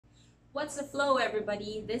What's the flow,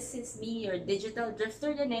 everybody? This is me, your digital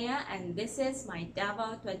drifter, Danea, and this is my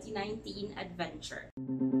Davao 2019 adventure.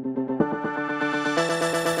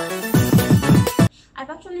 I've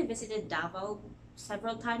actually visited Davao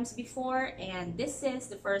several times before, and this is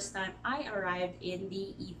the first time I arrived in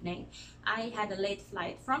the evening. I had a late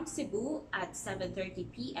flight from Cebu at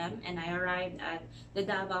 7:30 p.m. and I arrived at the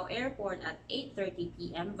Davao airport at 8:30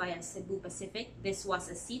 p.m. via Cebu Pacific. This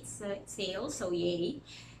was a seat sale, so yay.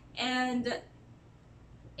 And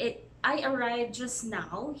I arrived just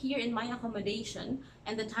now here in my accommodation,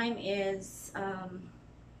 and the time is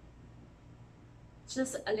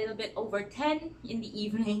just a little bit over 10 in the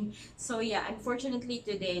evening. So yeah, unfortunately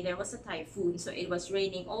today there was a typhoon, so it was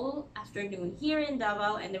raining all afternoon here in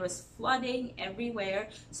Davao and there was flooding everywhere.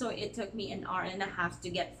 So it took me an hour and a half to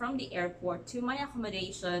get from the airport to my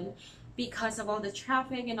accommodation because of all the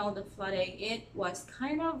traffic and all the flooding. It was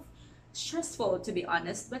kind of stressful, to be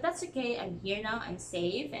honest, but that's okay. I'm here now, I'm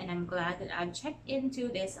safe, and I'm glad that I've checked into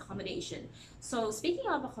this accommodation. So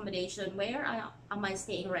speaking of accommodation, where am I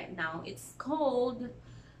staying right now? It's called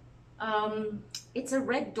it's a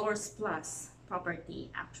Red Doorz Plus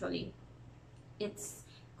property. Actually, it's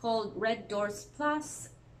called Red Doorz Plus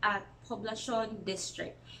at Poblacion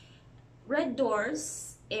district. Red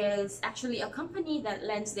Doorz is actually a company that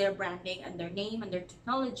lends their branding and their name and their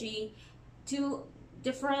technology to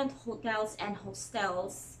different hotels and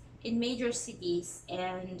hostels in major cities,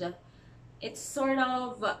 and it's sort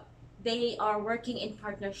of they are working in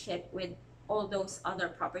partnership with all those other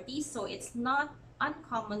properties, so it's not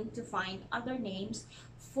uncommon to find other names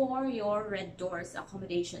for your Red Doorz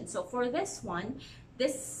accommodation. So for this one,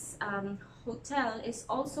 this hotel is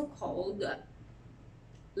also called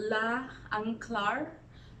Anclar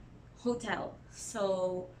Hotel.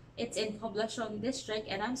 So it's in Poblacion district,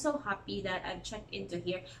 and I'm so happy that I've checked into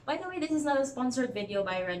here. By the way, this is not a sponsored video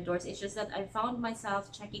by Red Doorz. It's just that I found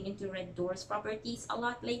myself checking into Red Doorz properties a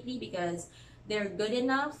lot lately because they're good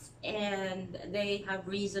enough and they have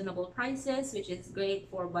reasonable prices, which is great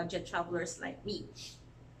for budget travelers like me.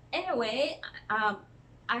 Anyway,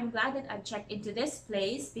 I'm glad that I've checked into this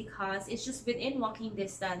place because it's just within walking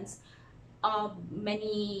distance of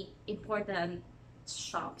many important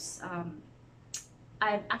shops.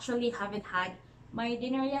 I actually haven't had my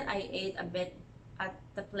dinner yet. I ate a bit at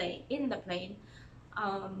the plane,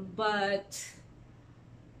 but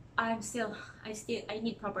I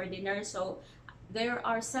need proper dinner. So there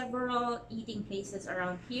are several eating places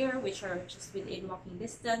around here which are just within walking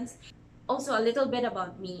distance. Also, a little bit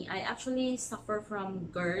about me. I actually suffer from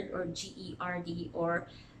GERD or GERD, or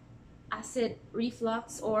acid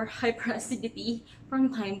reflux or hyperacidity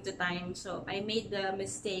from time to time. So I made the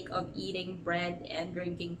mistake of eating bread and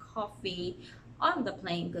drinking coffee on the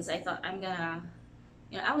plane because I thought I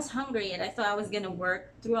was hungry and I thought I was gonna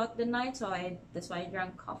work throughout the night, so that's why I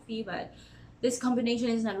drank coffee. But this combination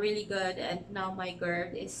is not really good, and now my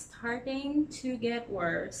GERD is starting to get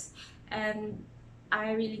worse and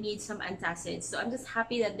I really need some antacids. So I'm just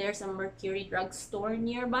happy that there's a Mercury drugstore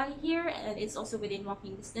nearby here, and it's also within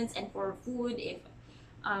walking distance. And for food, if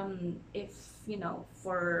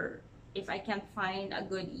I can't find a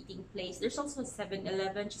good eating place, there's also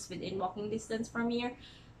 7-Eleven just within walking distance from here,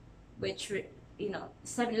 which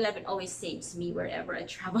 7-Eleven always saves me wherever I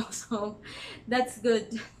travel. So that's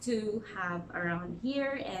good to have around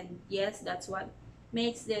here, and yes, that's what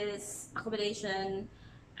makes this accommodation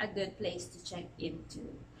a good place to check into.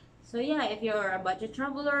 So yeah, if you're a budget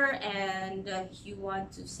traveler and you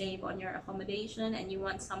want to save on your accommodation and you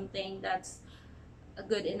want something that's a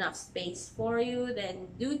good enough space for you, then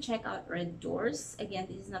do check out Red Doorz. Again,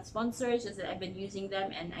 this is not sponsored, just that I've been using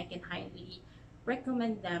them and I can highly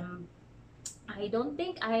recommend them. I don't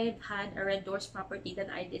think I've had a Red Doorz property that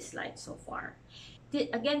I disliked so far.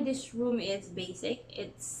 Again, this room is basic.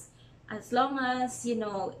 It's as long as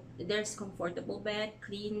there's comfortable bed,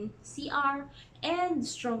 clean CR, and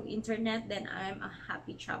strong internet, then I'm a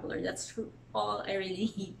happy traveler. That's all I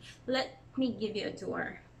really need. Let me give you a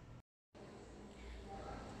tour.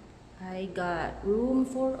 I got room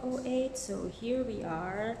 408, so here we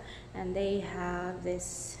are, and they have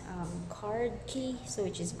this card key, so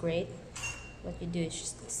which is great. What you do is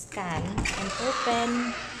just scan and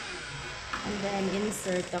open, and then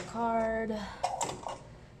insert the card.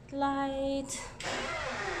 Light,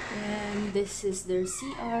 and this is their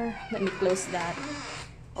CR. Let me close that.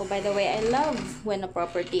 Oh, by the way, I love when a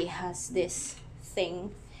property has this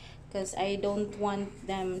thing because I don't want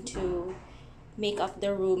them to make up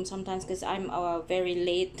their room sometimes, because I'm a very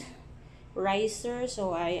late riser,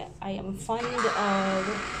 so I am fond of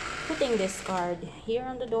putting this card here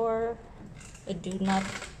on the door, a do not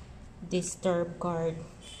disturb card,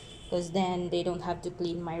 because then they don't have to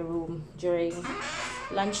clean my room during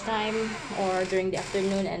lunchtime or during the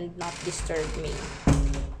afternoon and not disturb me.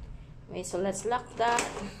 Okay, so let's lock that.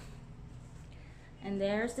 And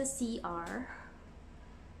there's the CR.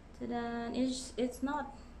 Ta-da! It's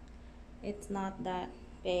not that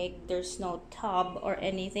big. There's no tub or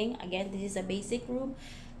anything. Again, this is a basic room,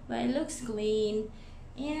 but it looks clean.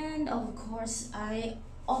 And of course, I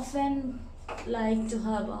often like to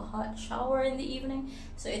have a hot shower in the evening,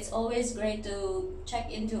 so it's always great to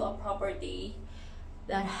check into a property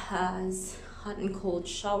that has hot and cold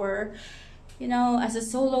shower. You know, as a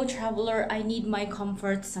solo traveler, I need my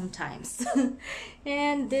comfort sometimes.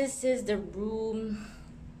 And this is the room.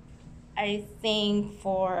 I think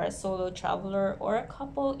for a solo traveler or a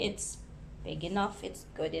couple, it's big enough, it's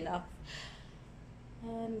good enough.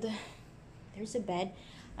 And there's a bed.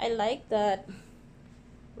 I like that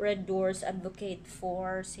Red Doorz advocate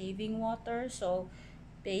for saving water, so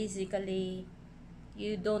basically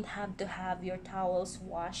you don't have to have your towels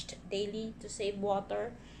washed daily to save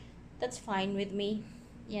water. That's fine with me.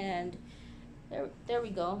 And there we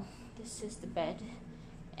go. This is the bed.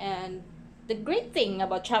 And the great thing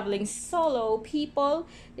about traveling solo, people,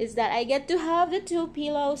 is that I get to have the 2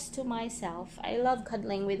 pillows to myself. I love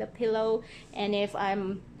cuddling with a pillow, and if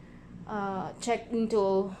I'm checked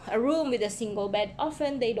into a room with a single bed,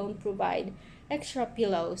 often they don't provide extra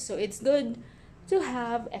pillows, so it's good to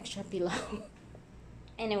have extra pillow.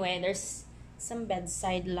 Anyway, there's some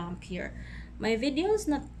bedside lamp here. My video is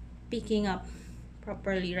not picking up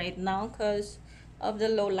properly right now because of the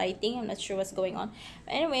low lighting. I'm not sure what's going on.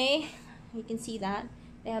 But anyway, you can see that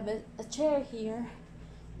they have a chair here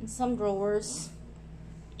and some drawers,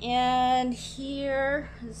 and here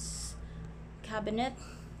is cabinet,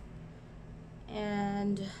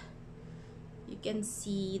 and you can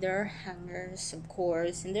see there are hangers, of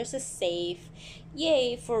course, and there's a safe.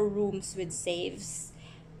 Yay for rooms with safes.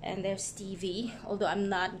 And there's TV, although I'm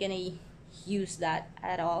not gonna use that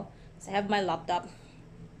at all, so I have my laptop.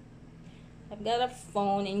 I've got a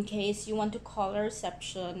phone in case you want to call a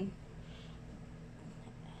reception.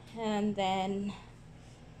 And then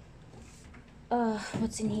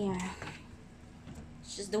what's in here?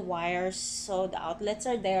 It's just the wires, so the outlets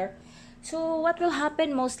are there. So what will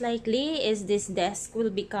happen most likely is this desk will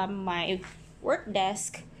become my work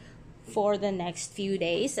desk for the next few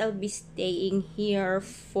days. I'll be staying here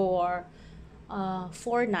for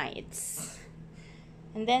 4 nights.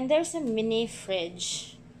 And then there's a mini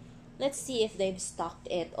fridge. Let's see if they've stocked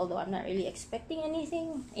it, although I'm not really expecting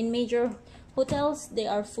anything. In major hotels, they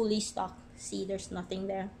are fully stocked. See, there's nothing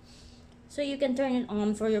there. So you can turn it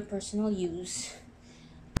on for your personal use.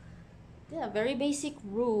 Yeah, very basic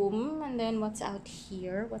room. And then what's out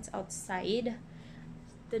here? What's outside?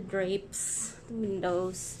 The drapes, the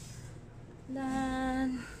windows.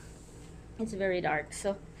 Then it's very dark,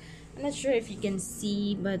 so I'm not sure if you can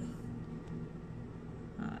see, but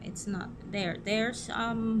it's not there. There's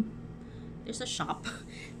a shop.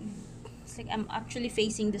 It's like I'm actually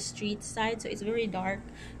facing the street side, so it's very dark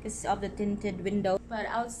because of the tinted window. But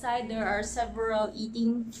outside there are several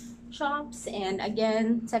eating shops, and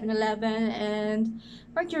again 7-Eleven and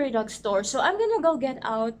Mercury Dog Store. So I'm gonna go get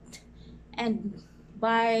out and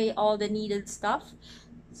buy all the needed stuff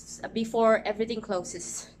before everything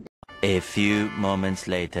closes. A few moments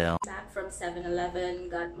later. Back from 7-Eleven,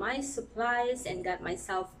 got my supplies and got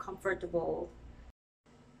myself comfortable.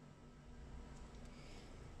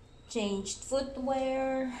 Changed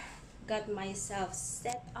footwear, got myself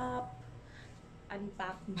set up,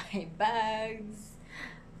 unpacked my bags,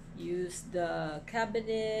 used the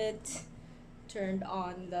cabinet, turned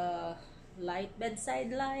on the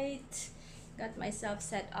bedside light, got myself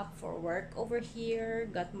set up for work over here,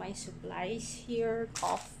 got my supplies here,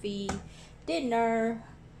 coffee, dinner,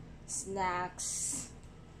 snacks,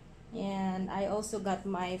 and I also got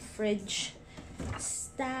my fridge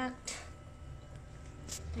stacked.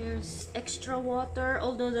 There's extra water,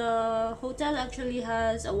 although the hotel actually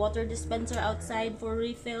has a water dispenser outside for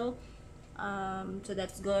refill, so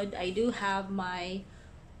that's good. I do have my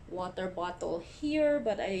water bottle here,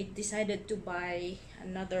 but I decided to buy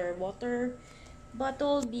another water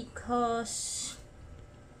bottle because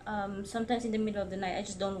sometimes in the middle of the night I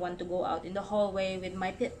just don't want to go out in the hallway with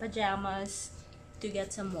my pajamas to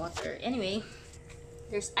get some water. Anyway,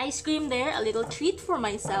 there's ice cream there, a little treat for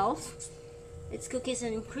myself. It's cookies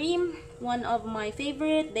and cream, one of my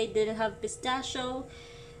favorite. They didn't have pistachio.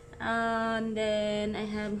 And then I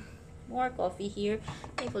have more coffee here.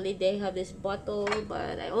 Thankfully they have this bottle,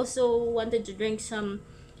 but I also wanted to drink some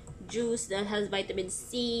juice that has vitamin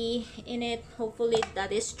C in it. Hopefully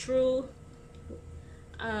that is true.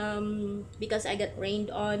 because I got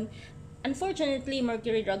rained on. Unfortunately,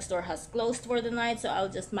 Mercury Drugstore has closed for the night, so I'll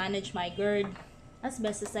just manage my GERD as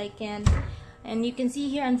best as I can. And you can see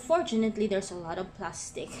here, unfortunately, there's a lot of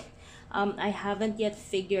plastic. I haven't yet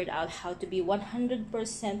figured out how to be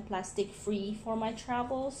 100% plastic free for my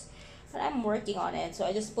travels, but I'm working on it. So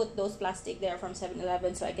I just put those plastic there from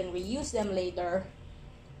 7-Eleven so I can reuse them later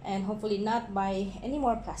and hopefully not buy any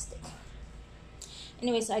more plastic.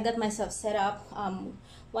 Anyways, I got myself set up.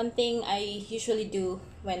 One thing I usually do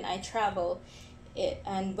when I travel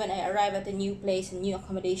and when I arrive at a new place and new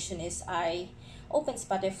accommodation is I open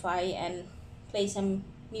Spotify and play some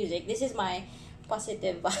music. This is my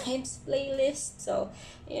positive vibes playlist, so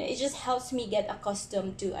it just helps me get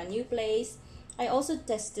accustomed to a new place. I also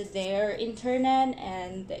tested their internet,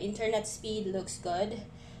 and the internet speed looks good.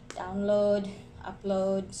 Download,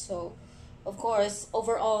 upload. So of course,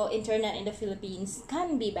 overall internet in the Philippines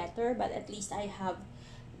can be better, but at least I have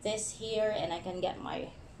this here and I can get my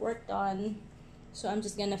work done. So I'm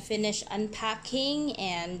just gonna finish unpacking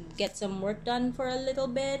and get some work done for a little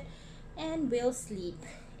bit, and we'll sleep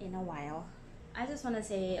in a while. I just want to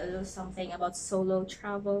say a little something about solo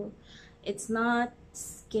travel. It's not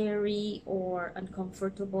scary or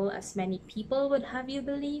uncomfortable as many people would have you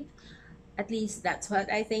believe. At least that's what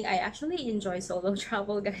I think. I actually enjoy solo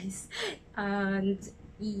travel, guys. And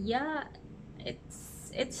yeah,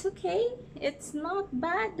 it's okay. It's not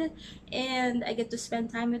bad. And I get to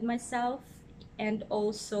spend time with myself and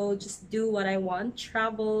also just do what I want,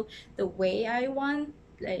 travel the way I want,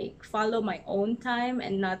 like follow my own time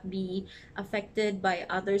and not be affected by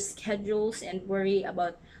other schedules and worry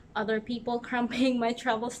about other people cramping my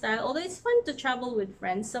travel style. Although it's fun to travel with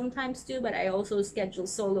friends sometimes too, but I also schedule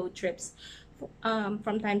solo trips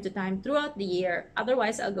from time to time throughout the year.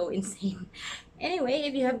 Otherwise, I'll go insane. Anyway,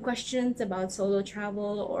 if you have questions about solo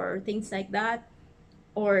travel or things like that,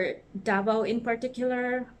 or Davao in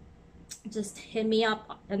particular, just hit me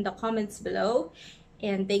up in the comments below.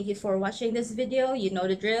 And thank you for watching this video. You know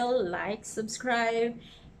the drill. Like, subscribe,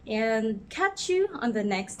 and catch you on the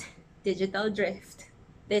next Digital Drift.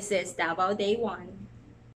 This is Davao Day 1.